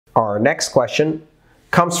Our next question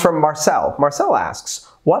comes from Marcel. Marcel asks,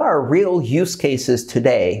 what are real use cases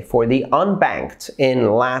today for the unbanked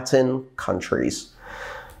in Latin countries?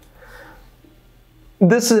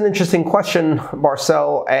 This is an interesting question,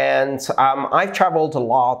 Marcel, and I've traveled a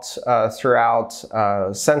lot throughout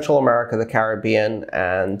Central America, the Caribbean,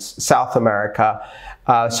 and South America.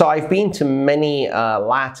 So I've been to many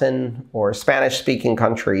Latin or Spanish-speaking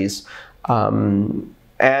countries,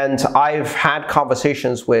 and I've had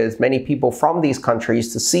conversations with many people from these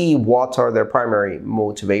countries to see what are their primary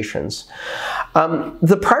motivations.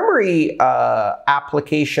 The primary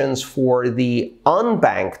applications for the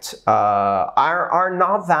unbanked are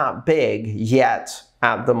not that big yet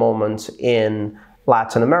at the moment in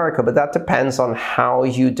Latin America, but that depends on how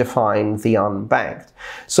you define the unbanked.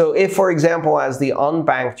 So if, for example, as the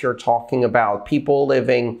unbanked, you're talking about people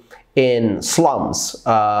living in slums,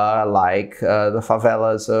 like the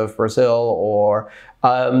favelas of Brazil, or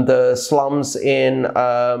the slums in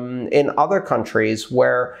other countries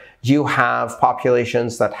where you have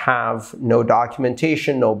populations that have no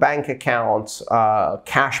documentation, no bank accounts,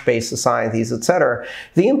 cash-based societies, etc.,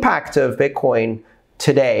 the impact of Bitcoin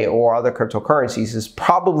today or other cryptocurrencies is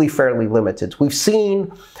probably fairly limited. We've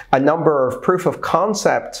seen a number of proof of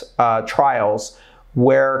concept trials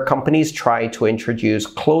where companies try to introduce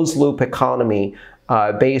closed-loop economy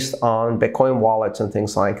based on Bitcoin wallets and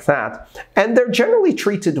things like that. And they're generally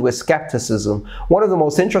treated with skepticism. One of the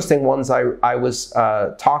most interesting ones I was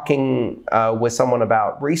talking with someone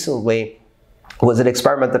about recently was an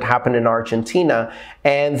experiment that happened in Argentina.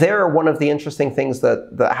 And there, one of the interesting things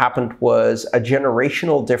that happened was a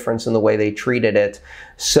generational difference in the way they treated it.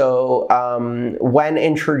 So when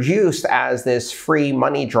introduced as this free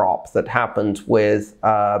money drop that happened with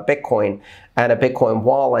Bitcoin and a Bitcoin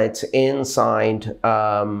wallet inside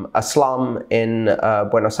a slum in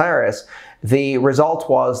Buenos Aires, the result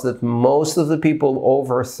was that most of the people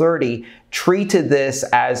over 30 treated this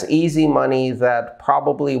as easy money that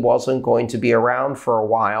probably wasn't going to be around for a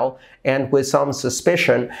while and with some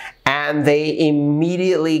suspicion, and they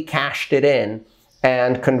immediately cashed it in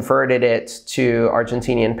and converted it to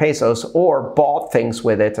Argentinian pesos or bought things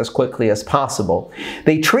with it as quickly as possible.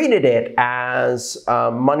 They treated it as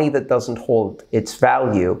money that doesn't hold its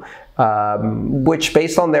value, which,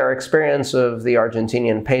 based on their experience of the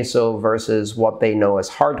Argentinian peso versus what they know as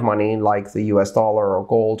hard money, like the US dollar or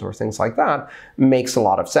gold or things like that, makes a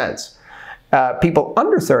lot of sense. People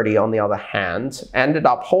under 30, on the other hand, ended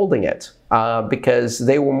up holding it because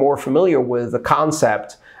they were more familiar with the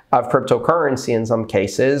concept of cryptocurrency in some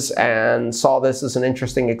cases and saw this as an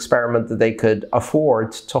interesting experiment that they could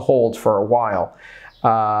afford to hold for a while.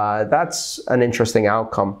 That's an interesting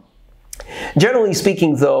outcome. Generally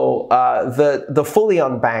speaking, though, the fully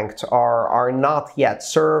unbanked are not yet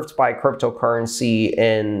served by cryptocurrency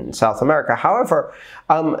in South America. However,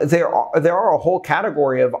 there are a whole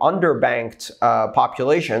category of underbanked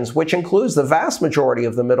populations, which includes the vast majority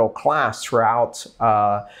of the middle class throughout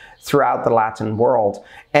the Latin world.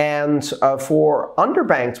 And for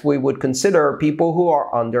underbanked, we would consider people who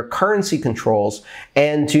are under currency controls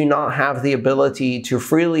and do not have the ability to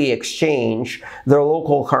freely exchange their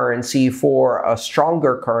local currency for a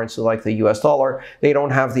stronger currency like the US dollar. They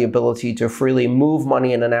don't have the ability to freely move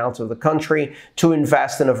money in and out of the country, to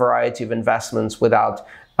invest in a variety of investments without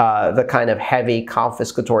the kind of heavy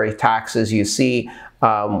confiscatory taxes you see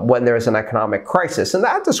when there's an economic crisis. And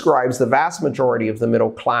that describes the vast majority of the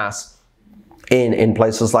middle class in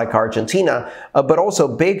places like Argentina, but also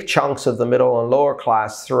big chunks of the middle and lower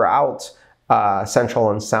class throughout Central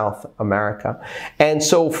and South America. And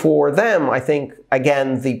so for them, I think,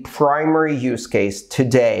 again, the primary use case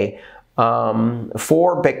today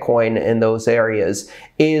for Bitcoin in those areas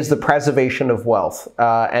is the preservation of wealth.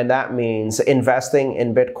 And that means investing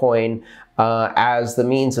in Bitcoin as the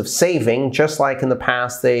means of saving, just like in the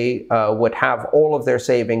past they would have all of their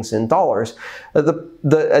savings in dollars.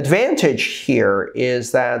 The advantage here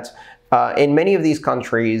is that in many of these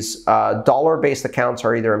countries, dollar-based accounts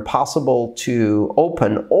are either impossible to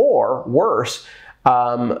open, or worse,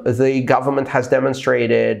 the government has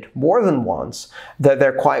demonstrated more than once that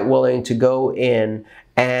they're quite willing to go in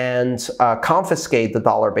and confiscate the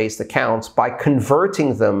dollar-based accounts by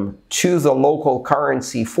converting them to the local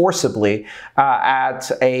currency forcibly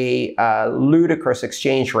at a ludicrous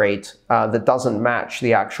exchange rate that doesn't match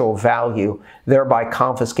the actual value, thereby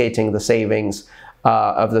confiscating the savings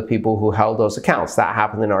of the people who held those accounts. That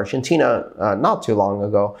happened in Argentina not too long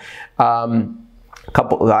ago.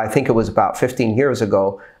 I think it was about 15 years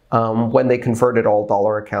ago. when they converted all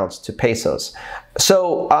dollar accounts to pesos.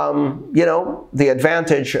 So, you know, the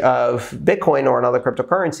advantage of Bitcoin or another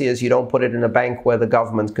cryptocurrency is you don't put it in a bank where the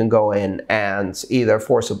government can go in and either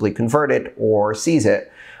forcibly convert it or seize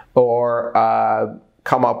it, or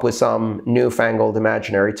come up with some newfangled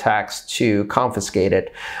imaginary tax to confiscate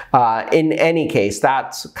it. In any case,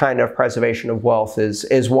 that kind of preservation of wealth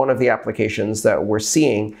is one of the applications that we're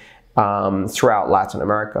seeing throughout Latin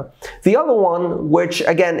America. The other one, which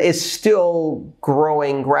again is still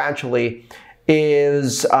growing gradually,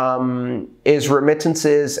 is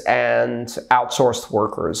remittances and outsourced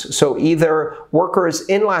workers. So either workers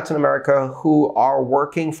in Latin America who are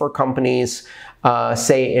working for companies,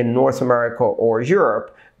 say in North America or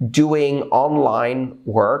Europe, doing online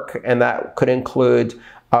work, and that could include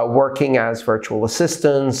working as virtual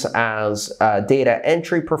assistants, as data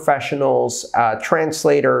entry professionals,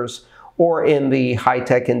 translators, or in the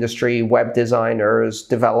high-tech industry, web designers,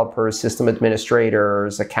 developers, system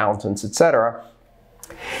administrators, accountants, etc.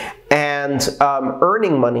 And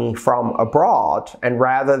earning money from abroad, and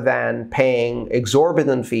rather than paying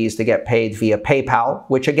exorbitant fees to get paid via PayPal,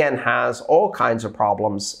 which again has all kinds of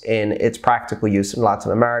problems in its practical use in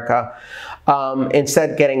Latin America,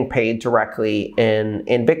 instead getting paid directly in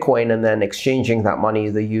Bitcoin and then exchanging that money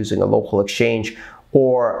either using a local exchange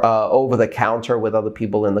or over the counter with other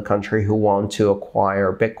people in the country who want to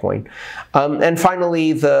acquire Bitcoin. And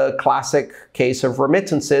finally, the classic case of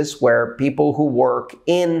remittances, where people who work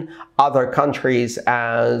in other countries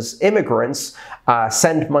as immigrants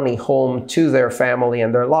send money home to their family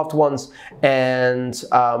and their loved ones. And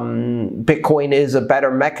Bitcoin is a better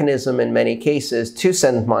mechanism in many cases to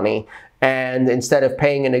send money. And instead of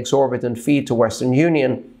paying an exorbitant fee to Western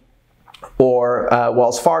Union, or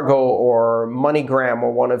Wells Fargo or MoneyGram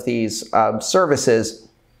or one of these services,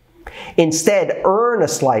 instead earn a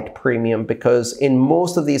slight premium, because in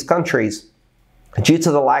most of these countries, due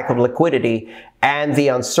to the lack of liquidity and the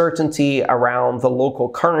uncertainty around the local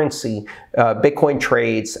currency, Bitcoin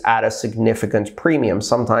trades at a significant premium,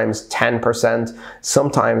 sometimes 10%,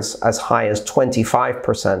 sometimes as high as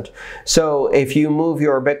 25%. So if you move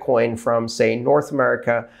your Bitcoin from, say, North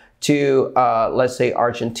America to, let's say,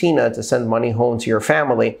 Argentina to send money home to your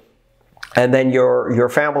family, and then your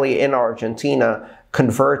family in Argentina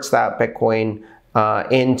converts that Bitcoin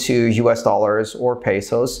into US dollars or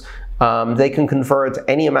pesos, they can convert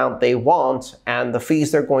any amount they want, and the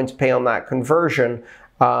fees they're going to pay on that conversion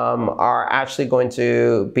are actually going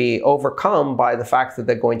to be overcome by the fact that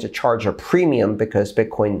they're going to charge a premium, because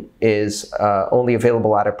Bitcoin is only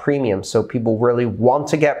available at a premium. So people really want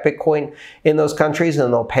to get Bitcoin in those countries,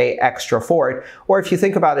 and they'll pay extra for it. Or if you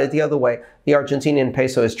think about it the other way, the Argentinian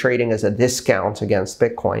peso is trading as a discount against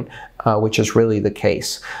Bitcoin, which is really the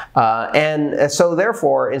case. And so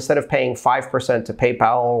therefore, instead of paying 5% to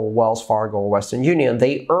PayPal or Wells Fargo or Western Union,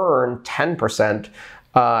 they earn 10%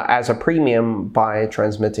 as a premium by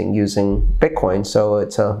transmitting using Bitcoin. So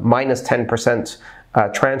it's a minus 10%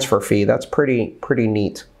 transfer fee. That's pretty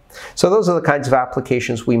neat. So those are the kinds of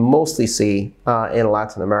applications we mostly see in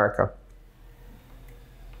Latin America.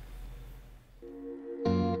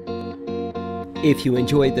 If you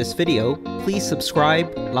enjoyed this video, please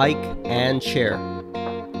subscribe, like, and share.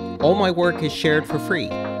 All my work is shared for free,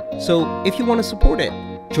 so if you want to support it,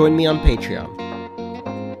 join me on Patreon.